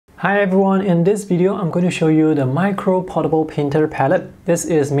Hi everyone, in this video I'm going to show you the micro portable painter palette. This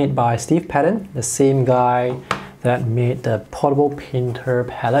is made by Steve Patton, the same guy that made the portable painter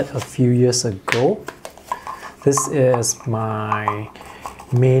palette a few years ago. This is my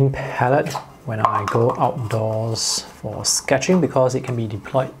main palette when I go outdoors for sketching because it can be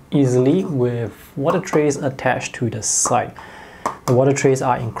deployed easily with water trays attached to the side. The water trays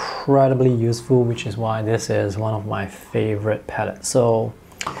are incredibly useful, which is why this is one of my favorite palettes. So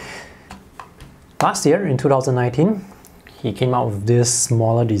last year in 2019, he came out with this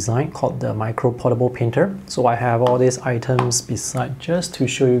smaller design called the micro portable painter. So I have all these items beside just to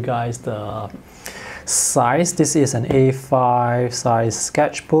show you guys the size. This is an A5 size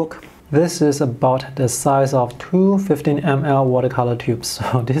sketchbook. This is about the size of two 15 ml watercolor tubes.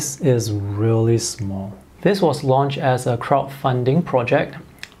 So this is really small. This was launched as a crowdfunding project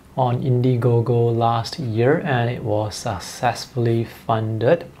on Indiegogo last year and it was successfully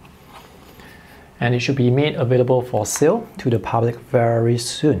funded. And it should be made available for sale to the public very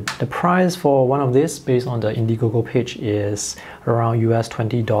soon. The price for one of these, based on the Indiegogo page, is around US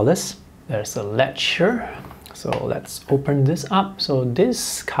 $20. There's a ledger, so let's open this up. So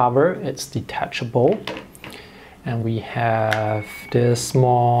this cover, it's detachable, and we have this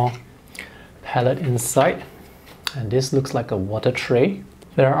small palette inside, and this looks like a water tray.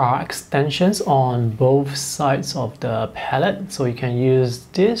 There are extensions on both sides of the palette, so you can use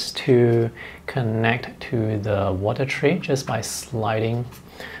this to connect to the water tray just by sliding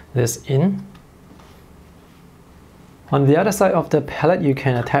this in. On the other side of the palette, you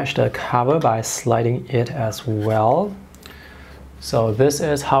can attach the cover by sliding it as well. So this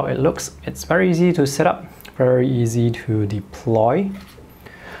is how it looks. It's very easy to set up, very easy to deploy.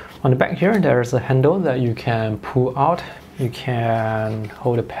 On the back here, there is a handle that you can pull out. You can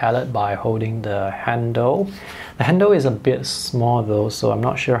hold the palette by holding the handle. The handle is a bit small though, so I'm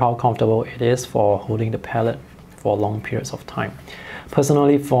not sure how comfortable it is for holding the palette for long periods of time.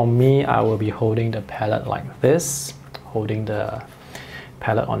 Personally, for me, I will be holding the palette like this, holding the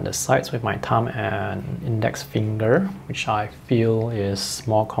palette on the sides with my thumb and index finger, which I feel is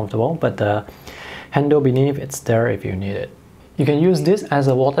more comfortable, but the handle beneath, it's there if you need it. You can use this as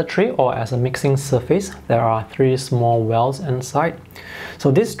a water tray or as a mixing surface. There are three small wells inside.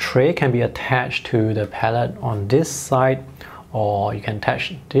 So this tray can be attached to the palette on this side, or you can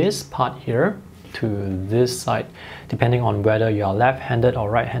attach this part here to this side. Depending on whether you are left-handed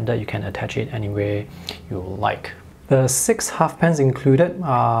or right-handed, you can attach it any way you like. The 6 half pans included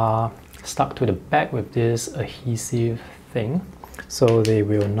are stuck to the back with this adhesive thing, so they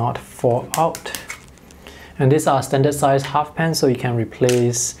will not fall out. And these are standard size half pans, so you can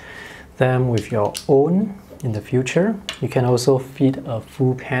replace them with your own in the future. You can also fit a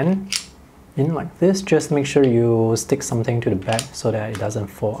full pan in like this. Just make sure you stick something to the back so that it doesn't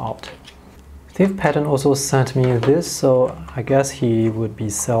fall out. Steve Patton also sent me this, so I guess he would be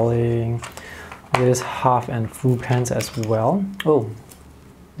selling this half and full pans as well. Oh,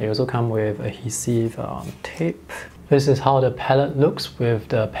 they also come with adhesive tape. This is how the palette looks with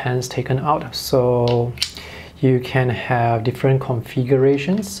the pans taken out. So you can have different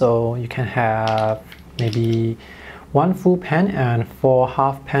configurations. So you can have maybe 1 full pan and 4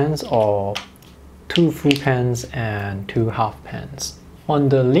 half pans, or 2 full pans and 2 half pans. On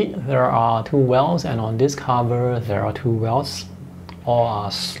the lid, there are 2 wells, and on this cover, there are 2 wells. All are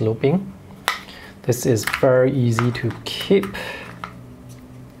sloping. This is very easy to keep.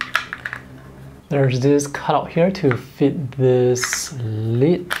 There's this cutout here to fit this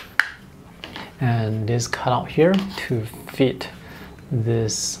lid, and this cutout here to fit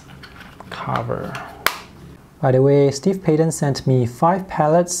this cover. By the way, Steve Patton sent me 5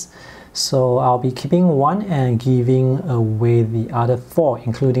 palettes, so I'll be keeping 1 and giving away the other 4,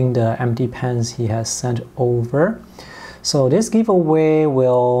 including the empty pans he has sent over. So this giveaway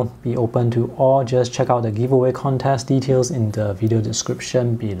will be open to all. Just check out the giveaway contest details in the video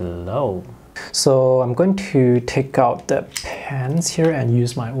description below. So I'm going to take out the pans here and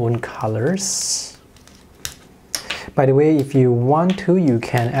use my own colors. By the way, if you want to, you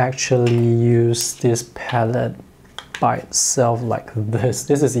can actually use this palette by itself like this.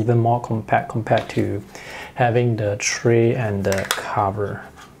 This is even more compact compared to having the tray and the cover.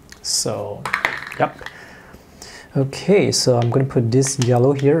 So, yep. Okay, so I'm going to put this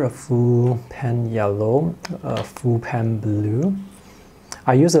yellow here, a full pan yellow, a full pan blue.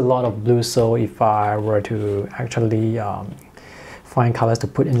 I use a lot of blue, so if I were to actually find colors to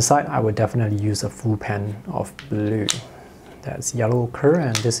put inside, I would definitely use a full pan of blue. That's yellow ochre,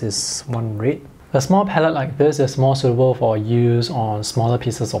 and this is 1 red. A small palette like this is more suitable for use on smaller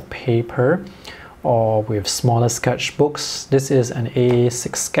pieces of paper or with smaller sketchbooks. This is an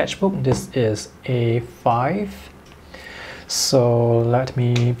A6 sketchbook, this is A5. So let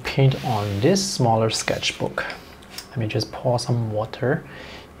me paint on this smaller sketchbook. Let me just pour some water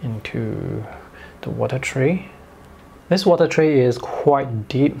into the water tray. This water tray is quite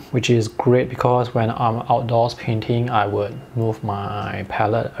deep, which is great because when I'm outdoors painting, I would move my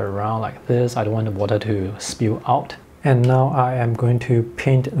palette around like this. I don't want the water to spill out. And now I am going to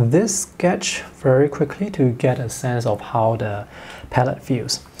paint this sketch very quickly to get a sense of how the palette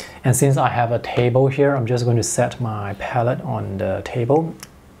feels. And since I have a table here, I'm just going to set my palette on the table.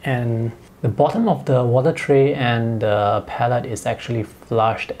 And the bottom of the water tray and the palette is actually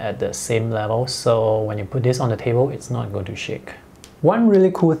flushed at the same level, so when you put this on the table, it's not going to shake. One really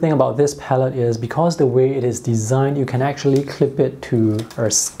cool thing about this palette is because the way it is designed, you can actually clip it to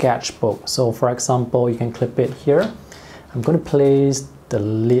a sketchbook. So for example, you can clip it here. I'm going to place the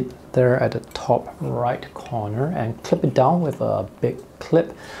lid there at the top right corner and clip it down with a big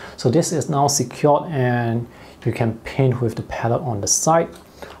clip. So this is now secured and you can paint with the palette on the side.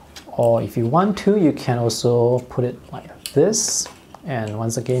 Or if you want to, you can also put it like this and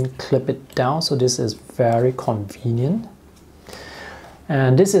once again clip it down. So this is very convenient.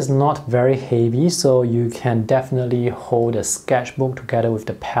 And this is not very heavy, so you can definitely hold a sketchbook together with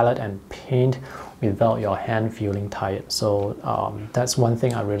the palette and paint without your hand feeling tired. So that's one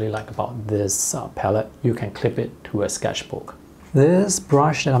thing I really like about this palette. You can clip it to a sketchbook. This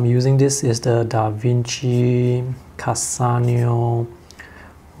brush that I'm using, this is the Da Vinci Cassano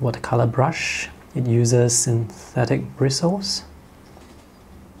watercolor brush. It uses synthetic bristles.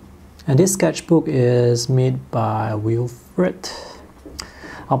 And this sketchbook is made by Wiltfried.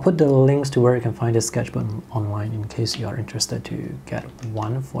 I'll put the links to where you can find this sketchbook online in case you are interested to get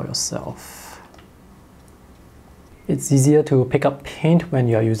one for yourself. It's easier to pick up paint when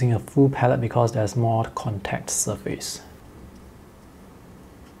you are using a full palette because there's more contact surface.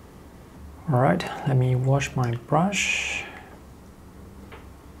 Alright, let me wash my brush.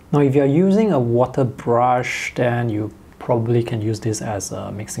 Now if you're using a water brush, then you probably can use this as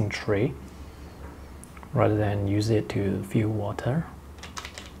a mixing tray rather than use it to fill water.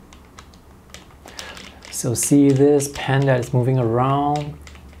 So see this pen that is moving around,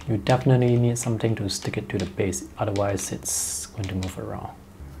 you definitely need something to stick it to the base, otherwise it's going to move around.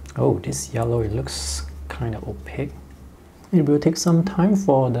 Oh, this yellow, it looks kind of opaque. It will take some time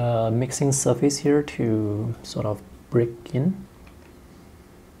for the mixing surface here to sort of break in.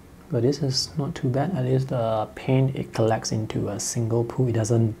 But this is not too bad. At least the paint, it collects into a single pool. It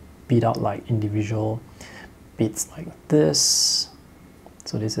doesn't beat out like individual bits like this.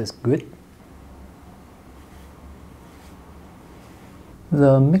 So this is good.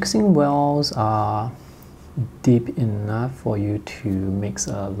 The mixing wells are deep enough for you to mix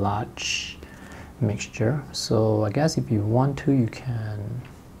a large mixture. So I guess if you want to,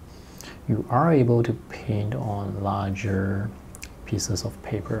 you are able to paint on larger pieces of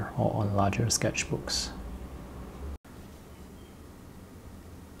paper or on larger sketchbooks.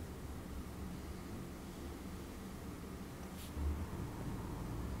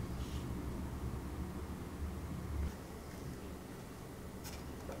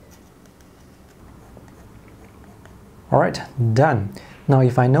 Alright, done. Now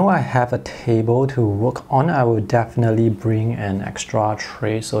if I know I have a table to work on, I will definitely bring an extra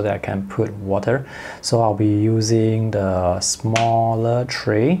tray so that I can put water. So I'll be using the smaller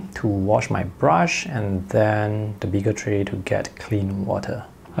tray to wash my brush and then the bigger tray to get clean water.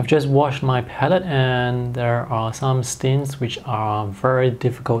 I've just washed my palette and there are some stains which are very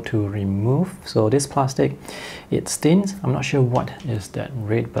difficult to remove. So this plastic, it stains. I'm not sure what is that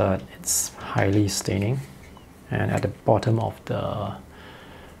red, but it's highly staining. And at the bottom of the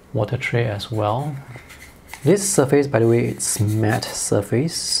water tray as well. This surface, by the way, it's matte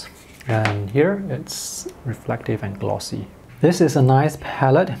surface, and here it's reflective and glossy. This is a nice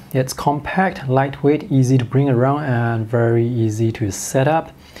palette. It's compact, lightweight, easy to bring around and very easy to set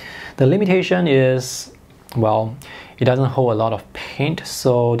up. The limitation is, well, it doesn't hold a lot of paint,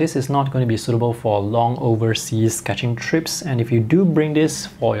 so this is not going to be suitable for long overseas sketching trips. And if you do bring this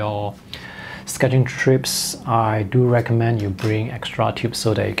for your sketching trips, I do recommend you bring extra tubes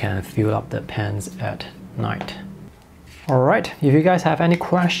so that you can fill up the pens at night. Alright, if you guys have any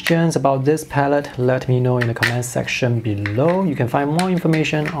questions about this palette, let me know in the comment section below. You can find more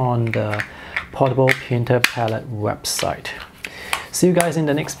information on the Portable Painter Palette website. See you guys in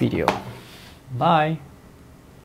the next video. Bye!